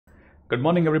Good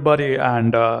morning, everybody,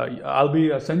 and I'll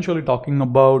be essentially talking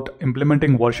about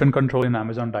implementing version control in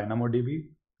Amazon DynamoDB.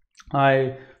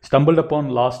 I stumbled upon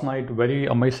last night very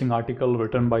amazing article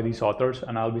written by these authors,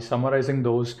 and I'll be summarizing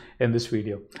those in this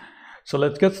video. So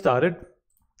let's get started.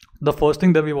 The first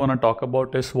thing that we want to talk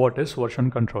about is what is version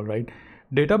control, right?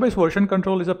 Database version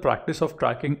control is a practice of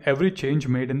tracking every change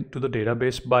made into the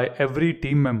database by every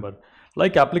team member.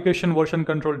 Like application version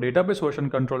control, database version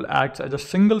control acts as a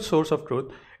single source of truth.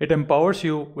 It empowers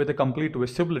you with a complete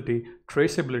visibility,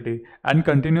 traceability, and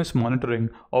continuous monitoring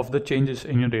of the changes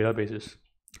in your databases.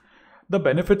 The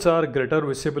benefits are greater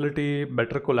visibility,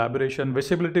 better collaboration,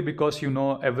 visibility because you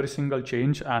know every single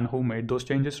change and who made those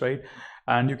changes, right?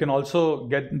 And you can also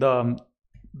get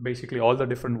basically all the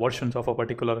different versions of a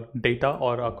particular data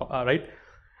or right?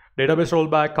 Database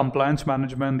rollback, compliance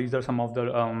management, these are some of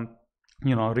the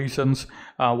reasons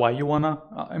why you wanna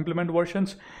implement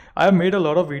versions. I have made a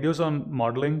lot of videos on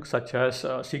modeling such as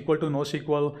SQL to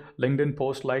NoSQL, LinkedIn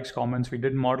post, likes, comments. We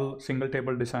did model single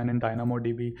table design in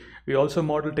DynamoDB. We also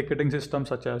model ticketing systems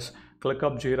such as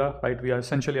ClickUp, Jira, right? We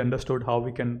essentially understood how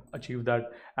we can achieve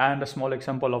that, and a small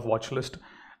example of watch list.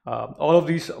 All of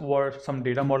these were some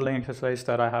data modeling exercise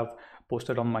that I have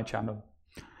posted on my channel.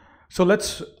 So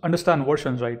let's understand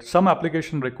versions, right? Some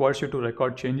application requires you to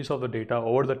record changes of the data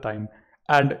over the time,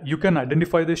 and you can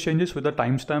identify these changes with a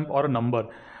timestamp or a number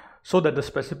so that the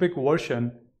specific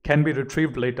version can be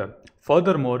retrieved later.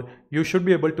 Furthermore, you should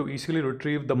be able to easily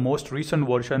retrieve the most recent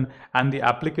version and the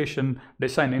application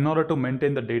design in order to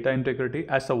maintain the data integrity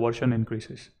as the version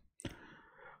increases.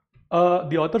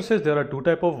 The author says there are two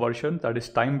types of version, that is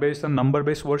time-based and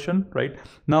number-based version, right?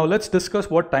 Now let's discuss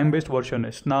what time-based version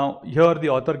is. Now here the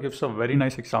author gives a very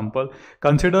nice example.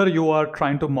 Consider you are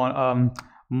trying to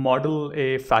model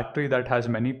a factory that has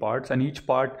many parts, and each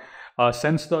part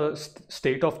sends the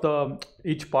state of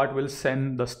each part will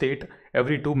send the state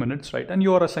every 2 minutes, right? And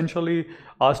you are essentially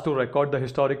asked to record the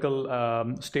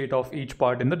historical state of each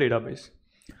part in the database.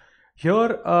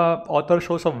 Here, author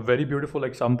shows a very beautiful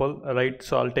example, right?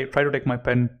 So I'll try to take my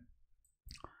pen.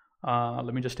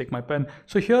 Let me just take my pen.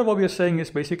 So here what we are saying is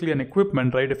basically an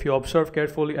equipment, right? If you observe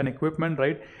carefully, an equipment,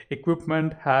 right?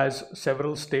 Equipment has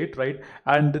several state, right?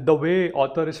 And the way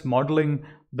author is modeling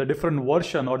the different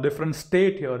version or different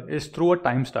state here is through a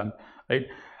timestamp, right?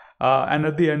 And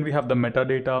at the end, we have the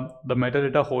metadata. The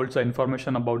metadata holds the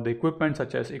information about the equipment,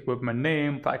 such as equipment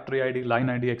name, factory ID, line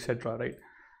ID, etc., right?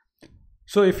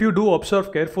 So if you do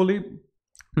observe carefully,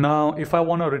 now if I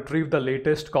want to retrieve the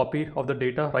latest copy of the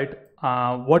data, right,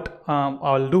 what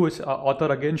I'll do is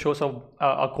author again shows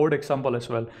a code example as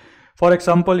well. For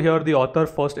example, here the author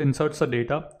first inserts the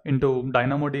data into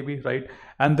DynamoDB, right?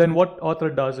 And then what author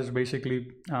does is basically,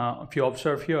 if you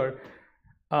observe here,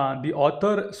 the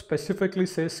author specifically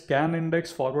says scan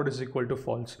index forward is equal to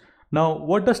false. Now,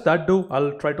 what does that do?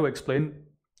 I'll try to explain.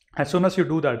 As soon as you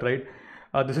do that, right?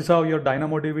 This is how your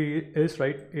DynamoDB is,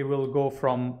 right? It will go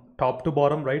from top to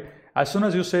bottom, right? As soon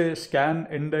as you say scan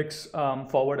index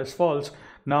forward as false,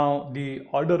 now the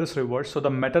order is reversed. So the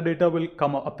metadata will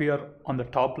appear on the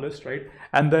top list, right?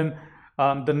 And then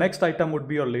the next item would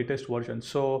be your latest version.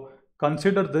 So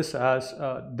consider this as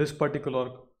this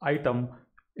particular item.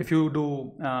 If you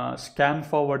do scan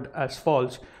forward as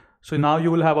false, so now you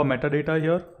will have a metadata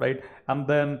here, right? And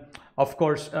then of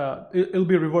course it'll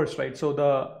be reversed, right? So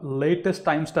the latest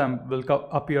timestamp will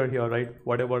appear here, right?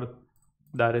 Whatever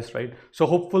that is, right? So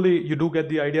hopefully you do get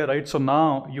the idea, right? So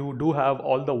now you do have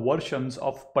all the versions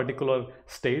of particular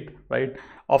state, right,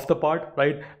 of the part,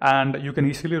 right? And you can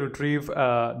easily retrieve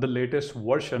the latest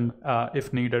version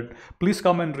if needed. Please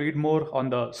come and read more on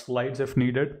the slides if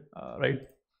needed, right?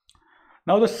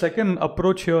 Now the second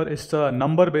approach here is the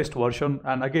number-based version,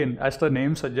 and again, as the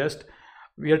name suggests,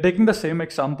 we are taking the same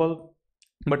example,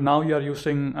 but now we are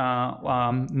using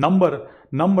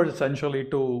numbers essentially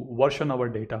to version our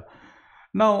data.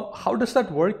 Now, how does that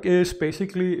work is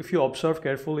basically, if you observe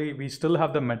carefully, we still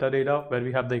have the metadata where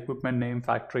we have the equipment name,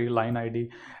 factory, line ID,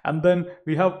 and then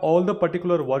we have all the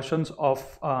particular versions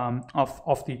of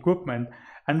the equipment,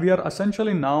 and we are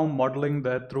essentially now modeling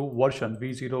that through version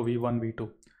V0, V1, V2.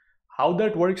 How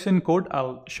that works in code,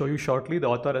 I'll show you shortly. The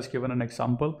author has given an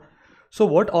example. So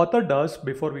what author does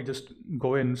before we just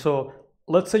go in, so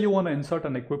let's say you want to insert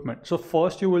an equipment. So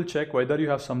first you will check whether you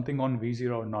have something on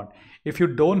V0 or not. If you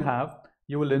don't have,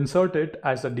 you will insert it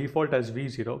as the default as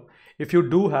V0. If you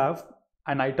do have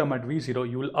an item at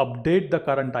V0, you will update the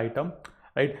current item,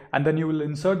 right? And then you will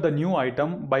insert the new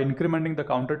item by incrementing the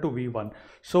counter to V1.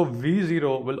 So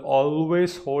V0 will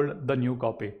always hold the new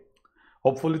copy.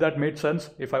 Hopefully that made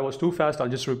sense. If I was too fast, I'll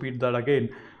just repeat that again.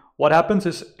 what happens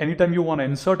is anytime you want to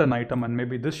insert an item, and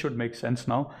maybe this should make sense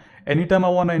now. Anytime I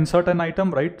want to insert an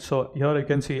item, right? So here you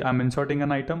can see I'm inserting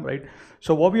an item, right?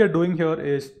 So what we are doing here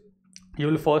is you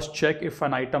will first check if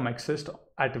an item exists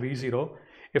at v0.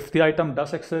 If the item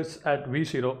does exist at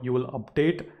v0, you will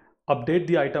update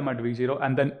the item at v0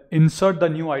 and then insert the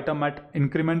new item at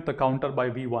increment the counter by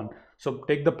v1. So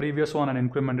take the previous one and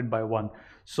increment it by 1.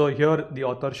 So here the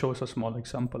author shows a small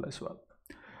example as well.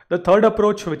 The third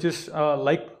approach, which is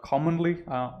like commonly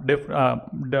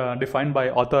defined by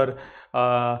author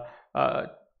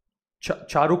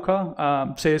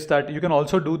Charuka, says that you can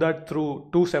also do that through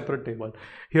two separate tables.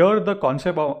 Here the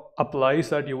concept applies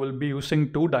that you will be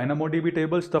using two DynamoDB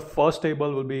tables. The first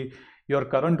table will be your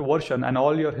current version, and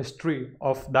all your history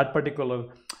of that particular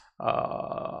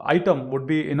item would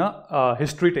be in a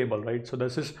history table, right? So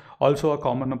this is also a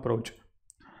common approach.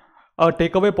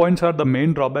 Takeaway points are the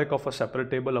main drawback of a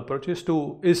separate table approach is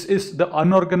the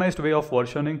unorganized way of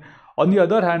versioning. On the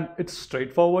other hand, it's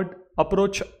straightforward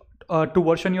approach to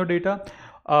version your data.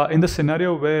 In the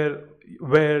scenario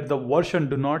where the version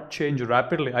do not change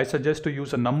rapidly, I suggest to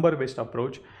use a number-based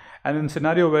approach. And in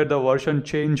scenario where the version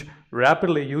change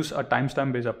rapidly, use a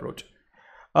timestamp-based approach.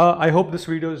 I hope these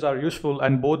videos are useful,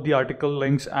 and both the article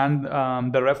links and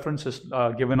the references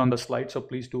given on the slide. So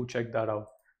please do check that out.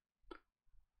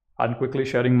 I'm quickly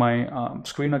sharing my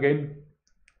screen again.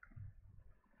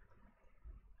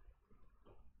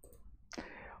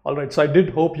 All right, so I did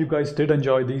hope you guys did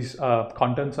enjoy these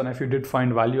contents, and if you did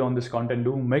find value on this content,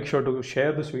 do make sure to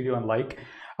share this video and like.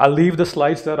 I'll leave the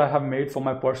slides that I have made for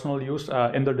my personal use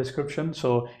in the description.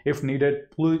 So if needed,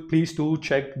 please do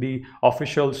check the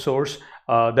official source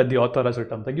that the author has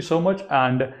written. Thank you so much,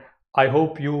 and I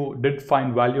hope you did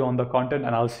find value on the content,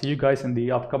 and I'll see you guys in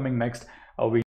the upcoming next video.